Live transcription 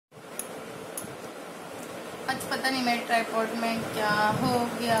आज पता नहीं मेरे ट्राइपॉड में क्या हो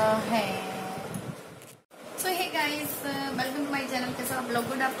गया है। सो hey guys, welcome to my channel. कैसे आप लोग?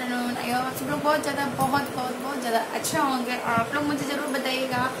 Good afternoon. आई होप आप सब लोग बहुत ज़्यादा अच्छे होंगे। और आप लोग मुझे ज़रूर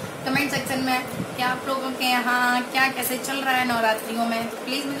बताइएगा कमेंट सेक्शन में कि आप लोगों के यहाँ क्या कैसे चल रहा है नवरात्रियों में। तो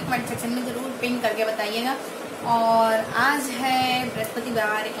प्लीज़ मुझे कमेंट सेक्शन में ज़रूर पिन करके बताइएगा। और आज है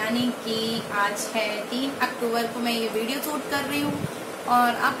बृहस्पतिवार, यानी कि आज है 3 अक्टूबर को मैं ये वीडियो शूट कर रही हूँ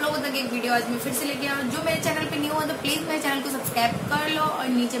और आप लोगों तक एक वीडियो आज मैं फिर से लेके आऊँ। जो मेरे चैनल पे न्यू हो तो प्लीज़ मेरे चैनल को सब्सक्राइब कर लो और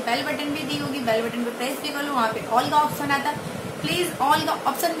नीचे बेल बटन भी दी होगी, बेल बटन पे प्रेस भी कर लो, वहाँ पे ऑल का ऑप्शन आता है। प्लीज़ ऑल का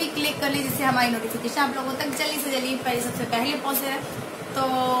ऑप्शन भी क्लिक कर ली, जिससे हमारी नोटिफिकेशन आप लोगों तक जल्दी से जल्दी सबसे पहले पहुँचे। तो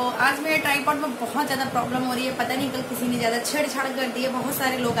आज मेरे ट्राइपॉड में बहुत ज़्यादा प्रॉब्लम हो रही है। पता नहीं कल किसी ने ज़्यादा छेड़छाड़ कर दी है, बहुत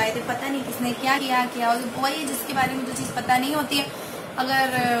सारे लोग आए थे, पता नहीं किसने क्या किया। वही जिसके बारे में जो चीज़ पता नहीं होती है, अगर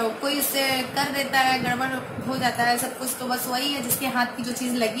कोई उससे कर देता है, गड़बड़ हो जाता है सब कुछ, तो बस वही है जिसके हाथ की जो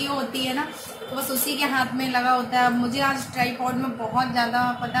चीज़ लगी होती है ना, तो बस उसी के हाथ में लगा होता है। मुझे आज ट्राइपॉड में बहुत ज़्यादा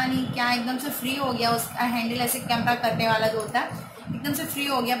पता नहीं क्या एकदम से फ्री हो गया, उसका हैंडल ऐसे कैमरा करने वाला जो होता है एकदम से फ्री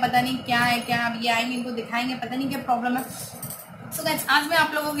हो गया। पता नहीं क्या है, क्या अब ये आएंगे इनको दिखाएंगे, पता नहीं क्या प्रॉब्लम है। सो गाइस, आज मैं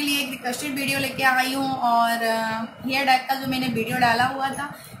आप लोगों के लिए एक रिक्वेस्टेड वीडियो लेके आई हूँ। और हेयर डाइप का जो मैंने वीडियो डाला हुआ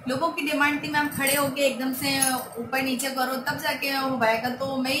था, लोगों की डिमांड थी मैम खड़े होके एकदम से ऊपर नीचे करो तब जाके हो पाएगा।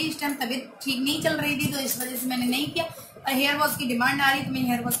 तो मेरी इस टाइम तबीयत ठीक नहीं चल रही थी, तो इस वजह से मैंने नहीं किया। और हेयर वॉश की डिमांड आ रही, तो मैं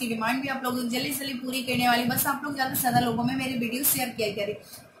हेयर वॉश की डिमांड भी आप लोगों को जल्दी से जल्दी पूरी करने वाली। बस आप लोग ज़्यादा से ज़्यादा लोगों में मेरी वीडियो शेयर किया करें।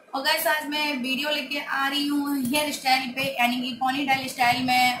 और गाइस, आज मैं वीडियो लेके आ रही हूँ हेयर स्टाइल पे, यानी कि पोनीटेल स्टाइल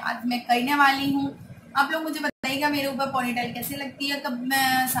में आज मैं करने वाली हूँ। आप लोग मुझे बताइएगा मेरे ऊपर पोनीटेल कैसे लगती है। कब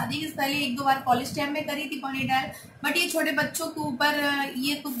मैं शादी से पहले 1-2 बार कॉलेज टाइम में करी थी पोनीटेल, बट ये छोटे बच्चों के ऊपर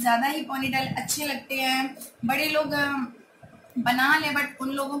ये कुछ ज़्यादा ही पोनीटेल अच्छे लगते हैं। बड़े लोग बना ले, बट उन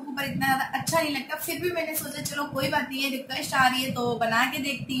लोगों के ऊपर इतना ज़्यादा अच्छा नहीं लगता। फिर भी मैंने सोचा चलो कोई बात नहीं है, रिक्वेस्ट आ रही है तो बना के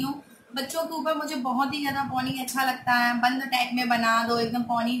देखती हूँ। बच्चों के ऊपर मुझे बहुत ही ज़्यादा पोनी अच्छा लगता है। बंद टाइप में बना दो, एकदम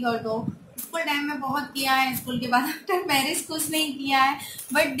पोनी कर दो। स्कूल टाइम में बहुत किया है, स्कूल के बाद आफ्टर मैरिज कुछ नहीं किया है,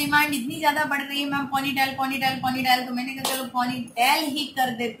 बट डिमांड इतनी ज़्यादा बढ़ रही है मैम पोनीटेल पोनीटेल पोनीटेल, तो मैंने कहा चलो पोनीटेल ही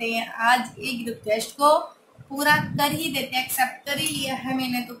कर देते हैं। आज एक रिक्वेस्ट को पूरा कर ही देते हैं, एक्सेप्ट कर ही लिया है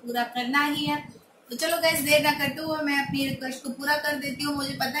मैंने, तो पूरा करना ही है। तो चलो गाइस, देर ना करते हुए मैं अपनी रिक्वेस्ट को पूरा कर देती हूँ।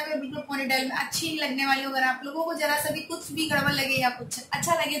 मुझे पता है मैं बिल्कुल पोनीटेल में अच्छी ही लगने वाली हूँ। अगर आप लोगों को जरा सा भी कुछ भी गड़बड़ लगे या कुछ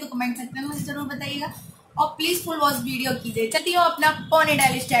अच्छा लगे तो कमेंट सेक्शन में मुझे जरूर बताइएगा। और प्लीज फुल वॉच वीडियो कीजिए। चलती हूँ अपना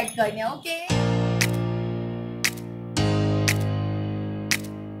पोनीटेल स्टार्ट करने। ओके,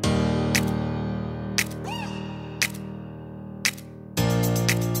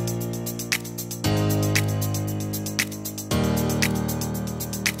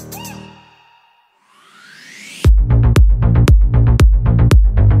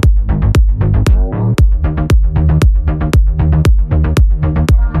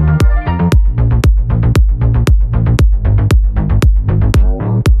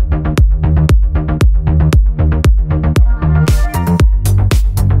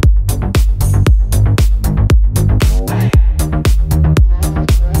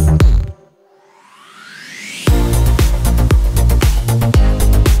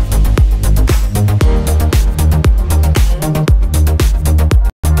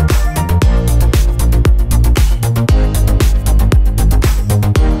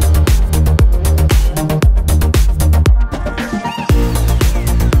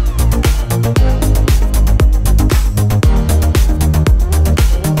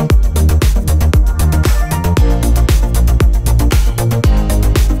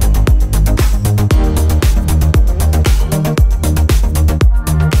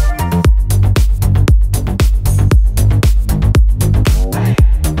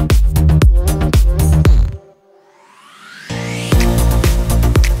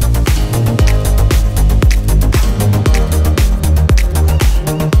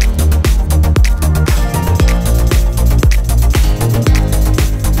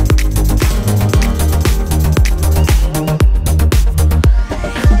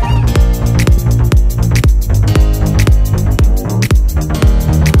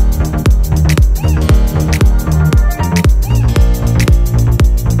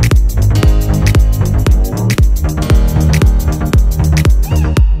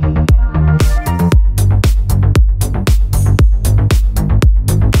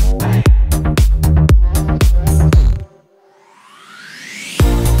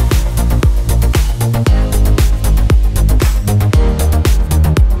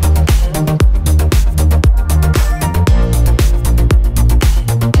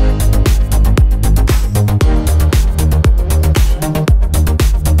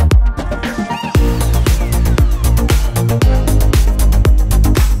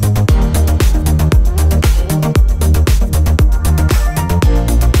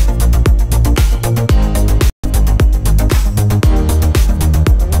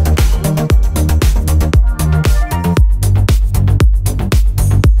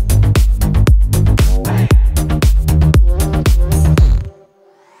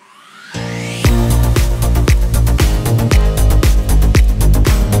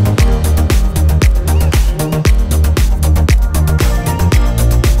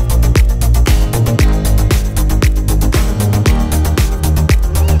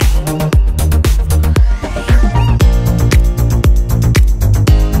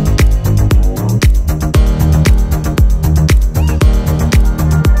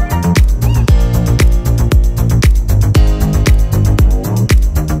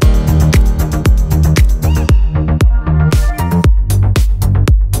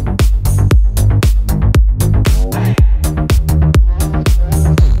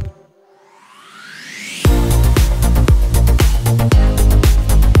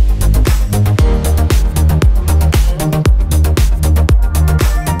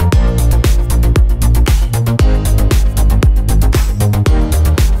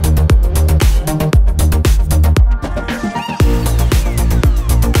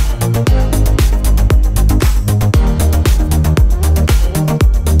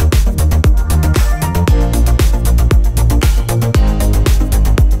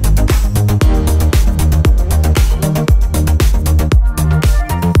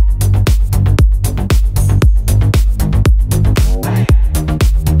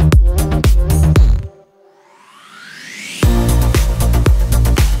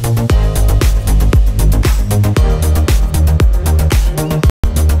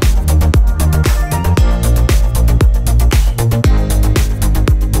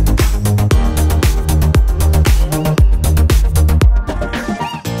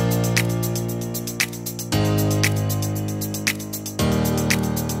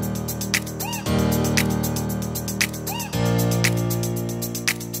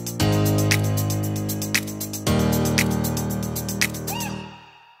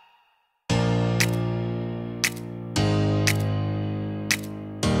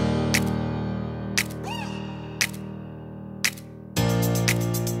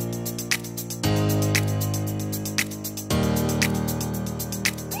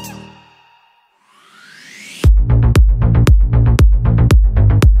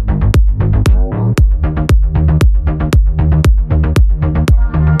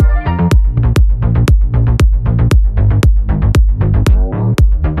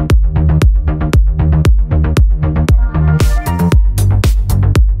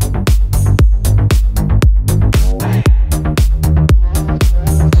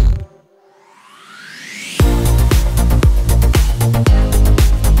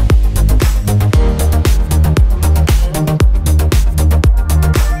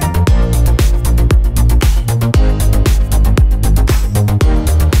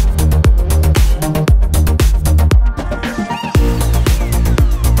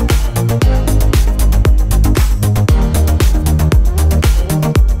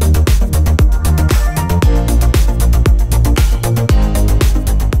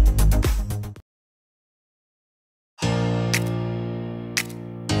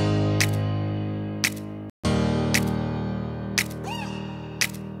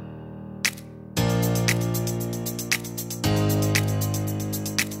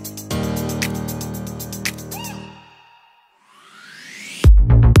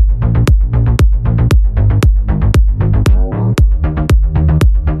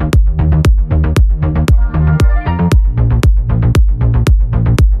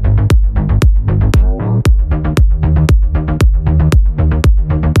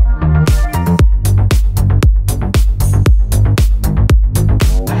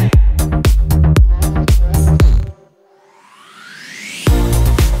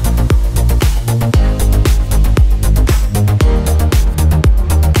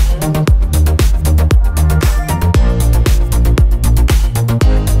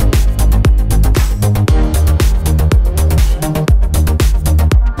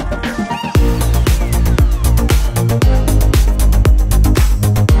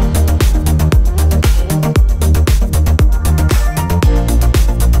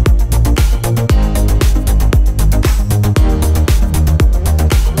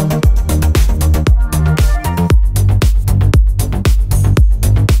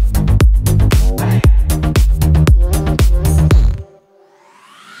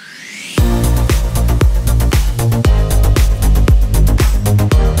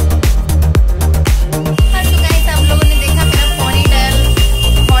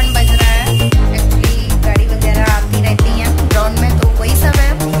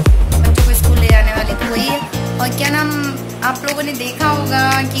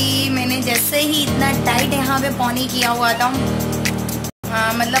 हुआ था,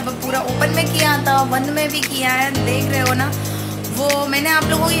 मतलब पूरा ओपन में किया था, बंद में भी किया है, देख रहे हो ना। वो मैंने आप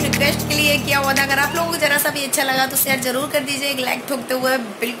लोगों की रिक्वेस्ट के लिए किया हुआ था। अगर आप लोगों को जरा सा भी अच्छा लगा तो शेयर जरूर कर दीजिए। एक लाइक ठोकते हुए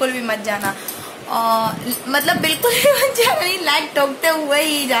बिल्कुल भी मत जाना, मतलब बिल्कुल भी मत जाना, नहीं, लाइक ठोकते हुए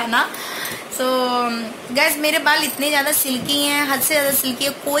ही जाना। सो गाइस, मेरे बाल इतने ज़्यादा सिल्की हैं, हद से ज़्यादा सिल्की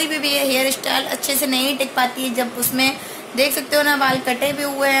है। कोई भी हेयर स्टाइल अच्छे से नहीं टिक पाती है। जब उसमें देख सकते हो ना, बाल कटे भी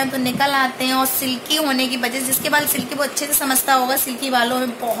हुए हैं तो निकल आते हैं। और सिल्की होने की वजह से, जिसके बाल सिल्की वो अच्छे से समझता होगा, सिल्की बालों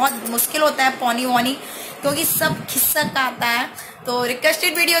में बहुत मुश्किल होता है पॉनी वॉनी, क्योंकि सब खिसक आता है। तो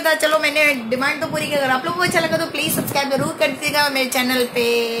रिक्वेस्टेड वीडियो था, चलो मैंने डिमांड तो पूरी की। अगर आप लोगों को अच्छा लगा तो प्लीज सब्सक्राइब जरूर कर दीजिएगा। मेरे चैनल पे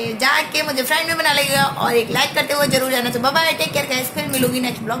जाके मुझे फ्रेंड भी बना लेगा और एक लाइक करते हुए जरूर जाना। तो bye bye, take care guys, फिर मिलूंगी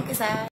नेक्स्ट ब्लॉग के साथ।